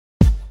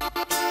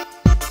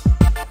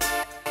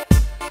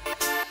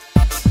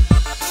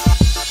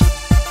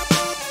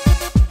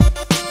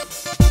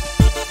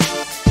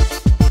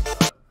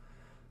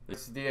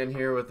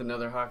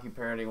Hockey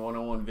Parenting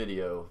 101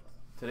 video.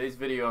 Today's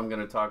video I'm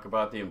going to talk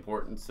about the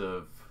importance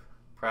of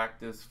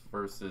practice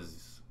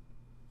versus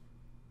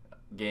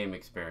game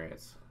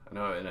experience. I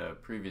know in a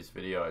previous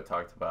video I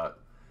talked about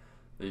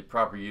the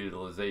proper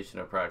utilization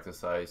of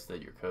practice ice,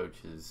 that your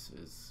coach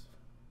is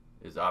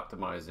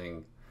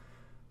optimizing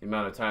the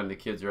amount of time the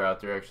kids are out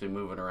there actually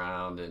moving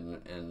around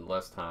and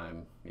less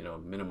time,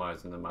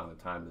 minimizing the amount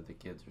of time that the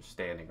kids are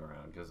standing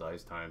around, because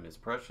ice time is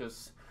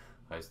precious,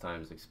 ice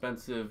time is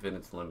expensive, and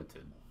it's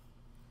limited,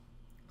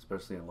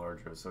 especially in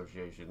larger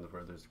associations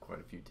where there's quite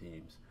a few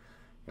teams.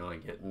 You're only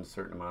getting a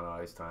certain amount of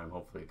ice time.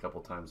 Hopefully a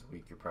couple times a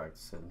week you're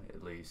practicing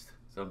at least.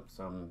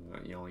 Some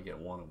you only get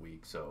one a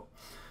week, so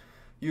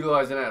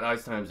utilizing that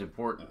ice time is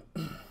important.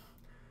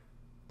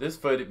 This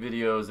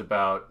video is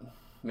about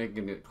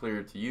making it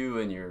clear to you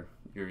and your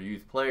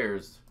youth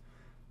players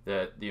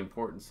that the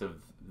importance of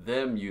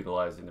them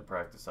utilizing the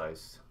practice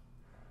ice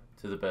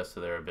to the best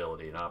of their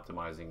ability and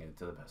optimizing it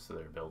to the best of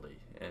their ability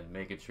and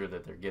making sure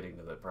that they're getting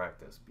to the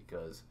practice,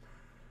 because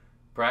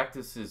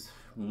practice is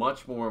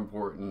much more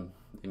important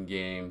in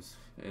games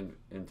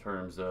in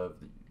terms of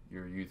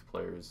your youth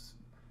players'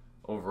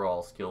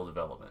 overall skill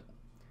development.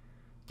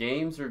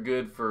 Games are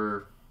good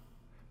for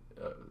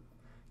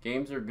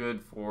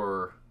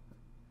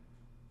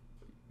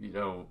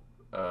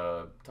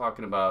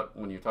talking about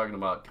when you're talking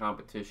about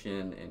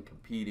competition and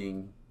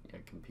competing.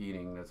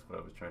 Competing, that's what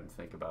I was trying to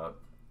think about.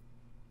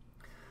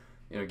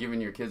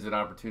 Giving your kids an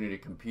opportunity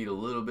to compete a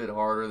little bit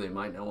harder. They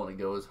might not want to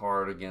go as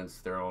hard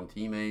against their own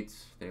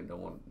teammates. They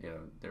don't want,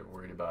 they're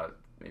worried about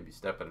maybe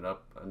stepping it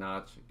up a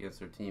notch against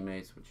their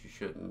teammates, which you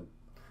shouldn't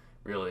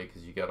really,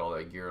 because you got all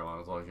that gear on.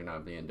 As long as you're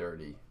not being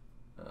dirty,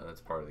 that's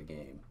part of the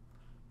game,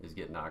 is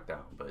getting knocked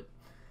down. But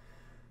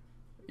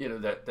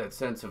that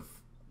sense of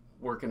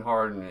working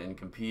hard and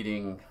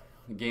competing.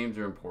 Games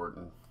are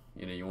important.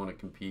 You want to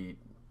compete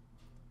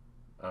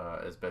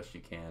as best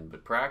you can,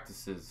 but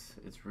practices,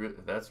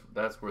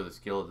 that's where the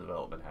skill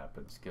development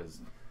happens, because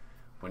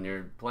when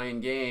you're playing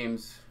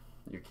games,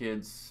 your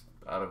kids,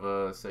 out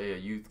of say a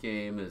youth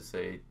game is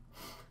say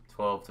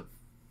 12 to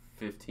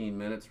 15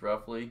 minutes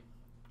roughly.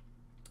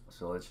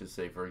 So let's just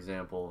say, for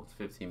example,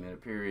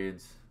 15-minute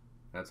periods.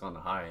 That's on the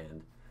high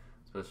end.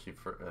 Especially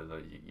for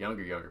the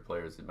younger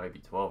players, it might be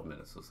 12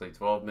 minutes. So say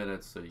 12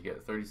 minutes, so you get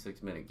a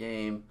 36-minute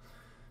game.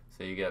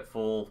 So you got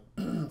full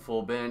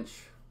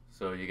bench.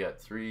 So you got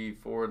 3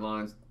 forward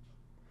lines,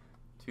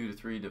 2 to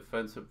 3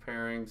 defensive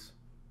pairings.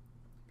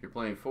 If you're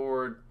playing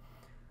forward,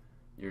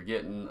 you're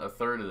getting a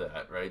third of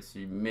that, right? So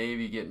you may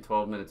be getting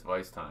 12 minutes of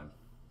ice time.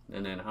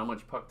 And then how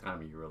much puck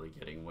time are you really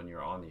getting when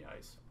you're on the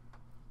ice?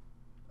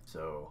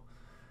 So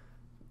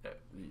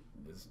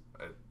there's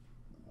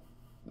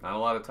not a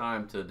lot of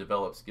time to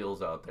develop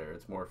skills out there.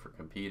 It's more for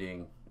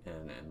competing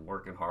and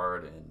working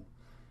hard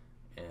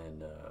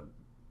and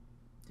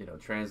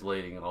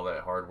translating all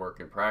that hard work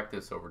and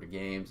practice over to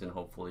games, and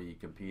hopefully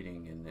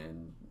competing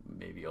and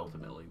maybe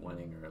ultimately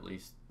winning, or at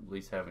least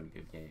having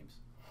good games.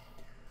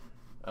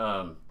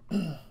 I'm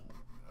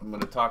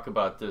going to talk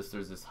about this.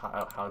 There's this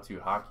how-to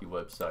hockey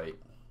website.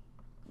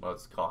 Well,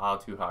 it's called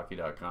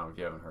howtohockey.com if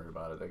you haven't heard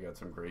about it. They got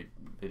some great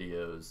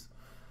videos,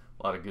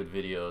 a lot of good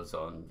videos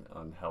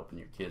on helping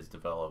your kids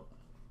develop.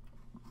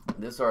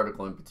 This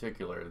article in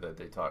particular, that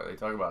they talk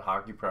about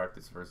hockey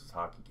practice versus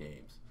hockey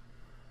games.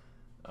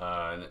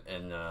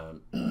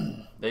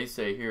 They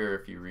say here,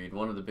 if you read,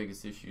 one of the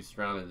biggest issues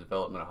surrounding the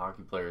development of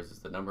hockey players is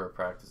the number of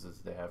practices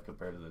they have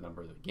compared to the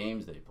number of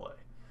games they play.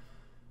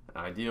 An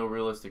ideal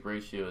realistic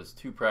ratio is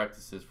 2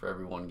 practices for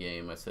every 1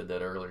 game. I said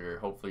that earlier.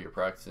 Hopefully you're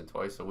practicing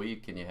twice a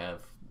week and you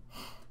have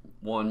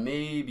 1,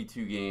 maybe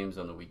 2 games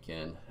on the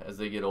weekend. As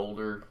they get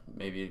older,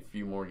 maybe a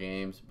few more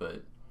games,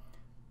 but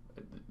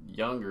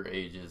younger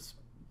ages,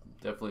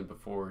 definitely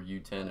before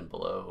U10 and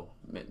below,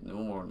 no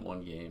more than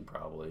 1 game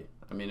probably.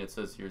 I mean, it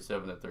says here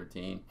 7 to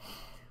 13.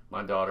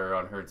 My daughter,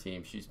 on her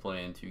team, she's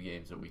playing 2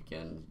 games a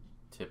weekend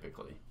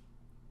typically.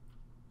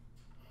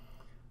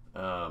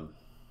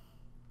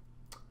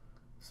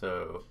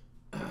 So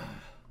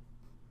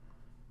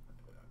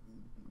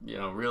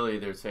really,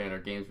 they're saying, are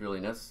games really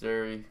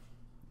necessary?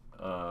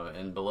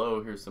 And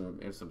below, here's some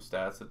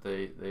stats that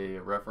they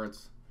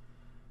reference.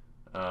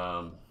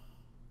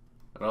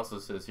 It also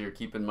says here,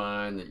 keep in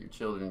mind that your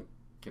children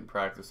can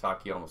practice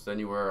hockey almost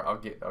anywhere. I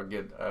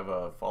have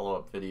a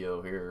follow-up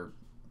video here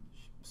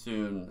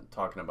soon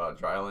talking about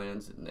dry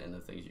lands and the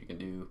things you can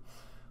do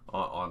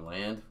on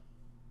land,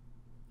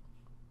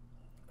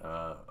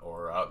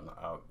 or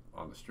out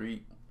on the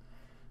street,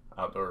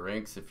 outdoor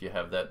rinks if you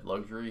have that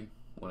luxury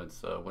when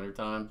it's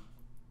wintertime.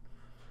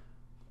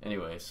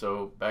 Anyway,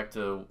 so back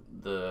to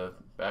the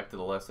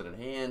lesson at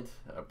hand.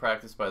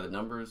 Practice by the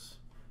numbers.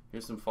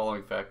 Here's some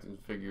following facts and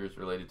figures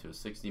related to a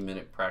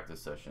 60-minute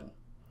practice session.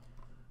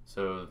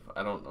 So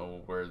I don't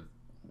know where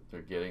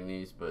they're getting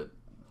these, but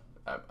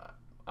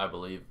I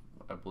believe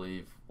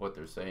what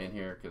they're saying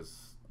here,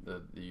 because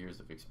the years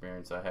of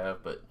experience I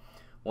have. But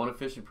 1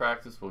 efficient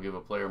practice will give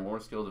a player more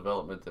skill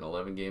development than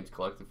 11 games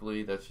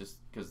collectively. That's just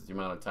because of the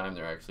amount of time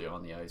they're actually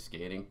on the ice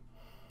skating.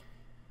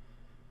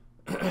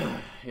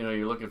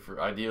 you're looking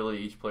for, ideally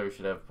each player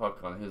should have a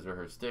puck on his or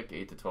her stick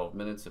 8 to 12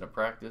 minutes in a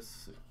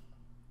practice.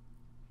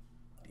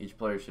 Each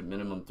player should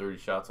minimum 30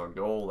 shots on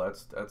goal.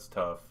 That's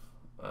tough,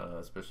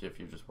 especially if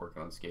you're just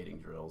working on skating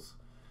drills.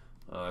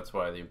 That's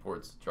why the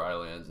importance of dry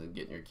lands and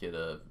getting your kid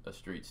a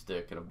street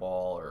stick and a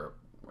ball, or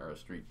a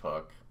street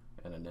puck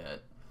and a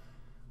net,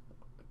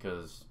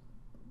 because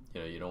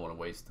you don't want to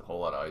waste a whole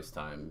lot of ice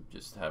time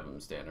just have them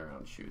standing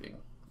around shooting.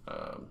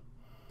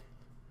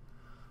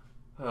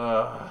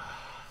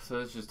 So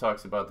this just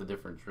talks about the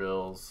different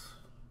drills,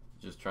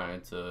 just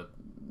trying to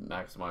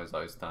maximize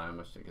ice time.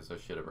 I guess I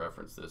should have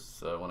referenced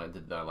this when I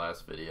did my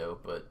last video,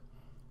 but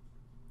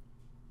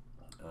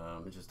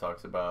it just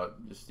talks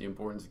about just the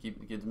importance of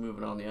keeping the kids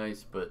moving on the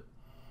ice. But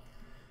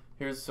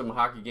here's some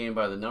hockey game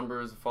by the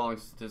numbers. The following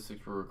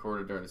statistics were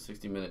recorded during a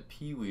 60-minute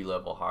Pee Wee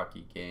level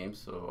hockey game,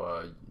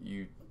 so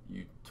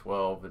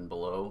U12 and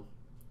below.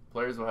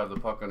 Players will have the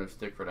puck on their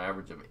stick for an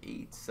average of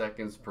 8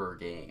 seconds per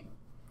game.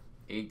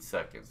 8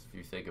 seconds, if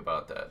you think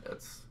about that.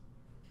 That's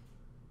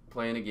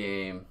playing a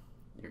game,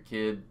 your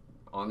kid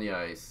on the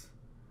ice,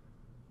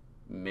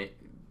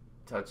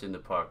 touching the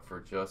puck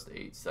for just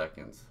 8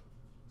 seconds.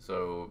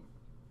 So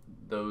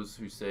those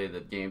who say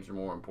that games are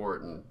more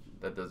important,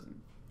 that doesn't,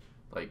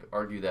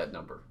 argue that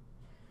number.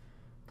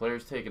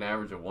 Players take an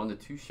average of 1 to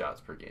 2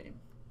 shots per game.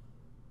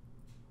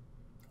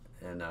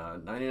 And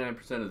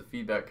 99% of the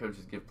feedback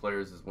coaches give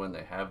players is when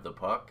they have the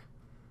puck.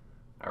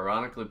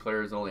 Ironically,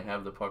 players only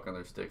have the puck on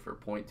their stick for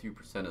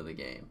 0.2% of the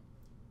game.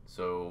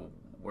 So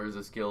where's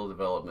the skill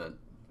development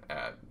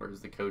at? Where's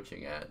the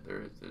coaching at?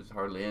 There's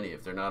hardly any.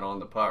 If they're not on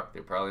the puck,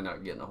 they're probably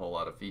not getting a whole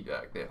lot of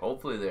feedback.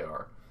 Hopefully they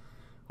are.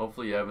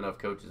 Hopefully you have enough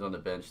coaches on the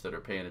bench that are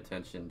paying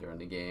attention during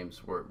the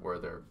games where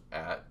they're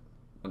at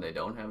when they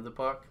don't have the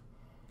puck,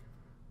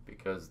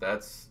 because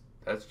that's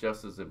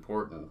just as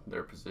important,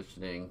 their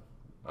positioning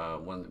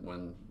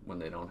when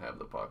they don't have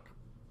the puck,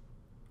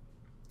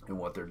 and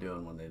what they're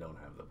doing when they don't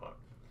have the puck.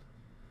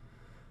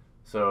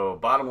 So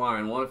bottom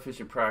line, one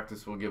efficient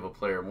practice will give a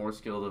player more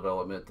skill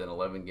development than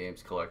 11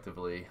 games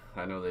collectively.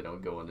 I know they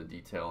don't go into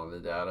detail on the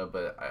data,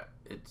 but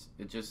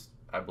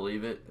I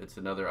believe it. It's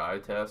another eye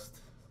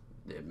test.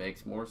 It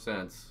makes more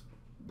sense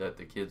that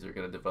the kids are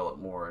going to develop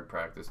more in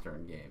practice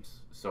during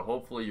games. So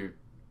hopefully your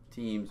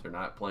teams are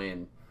not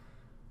playing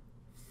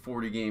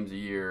 40 games a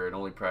year and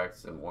only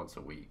practicing once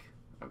a week.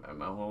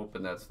 I'm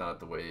hoping that's not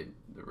the way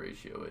the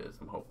ratio is.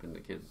 I'm hoping the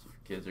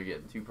kids are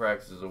getting 2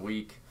 practices a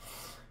week,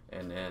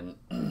 and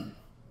then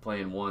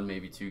playing 1,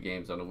 maybe 2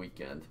 games on a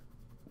weekend,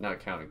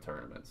 not counting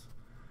tournaments.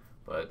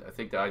 But I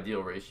think the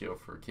ideal ratio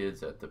for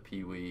kids at the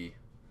Pee Wee,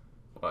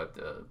 I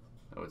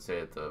would say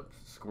at the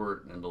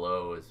squirt and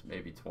below, is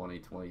maybe 20,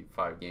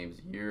 25 games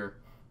a year.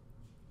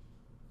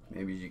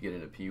 Maybe as you get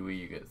into Pee Wee,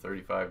 you get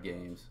 35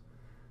 games.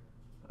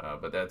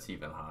 But that's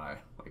even high.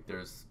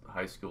 There's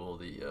high school,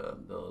 the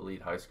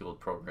elite high school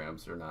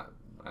programs are not,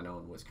 I know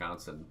in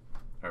Wisconsin,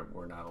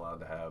 we're not allowed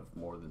to have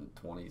more than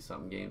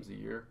 20-something games a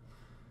year,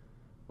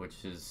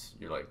 which is,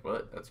 you're like,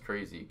 what? That's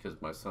crazy,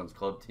 because my son's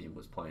club team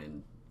was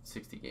playing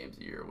 60 games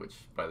a year, which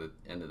by the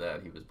end of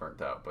that, he was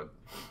burnt out. But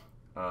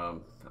I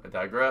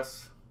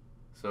digress.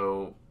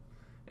 So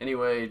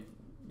anyway,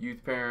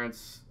 youth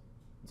parents,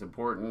 it's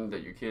important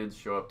that your kids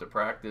show up to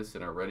practice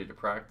and are ready to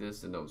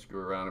practice and don't screw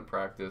around in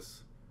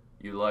practice.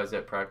 Utilize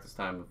that practice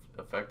time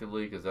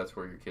effectively, because that's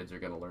where your kids are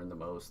going to learn the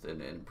most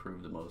and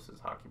improve the most as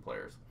hockey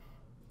players.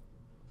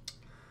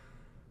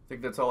 I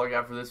think that's all I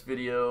got for this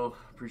video.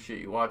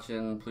 Appreciate you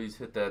watching. Please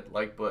hit that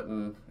like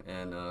button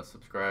and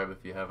subscribe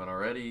if you haven't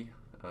already.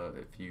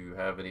 If you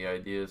have any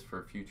ideas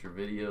for future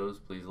videos,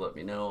 please let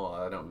me know.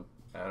 I'll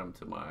add them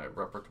to my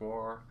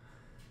repertoire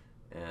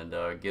and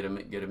get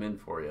them in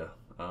for you.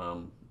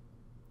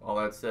 All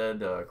that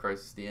said,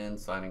 Crisis the End,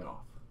 signing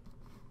off.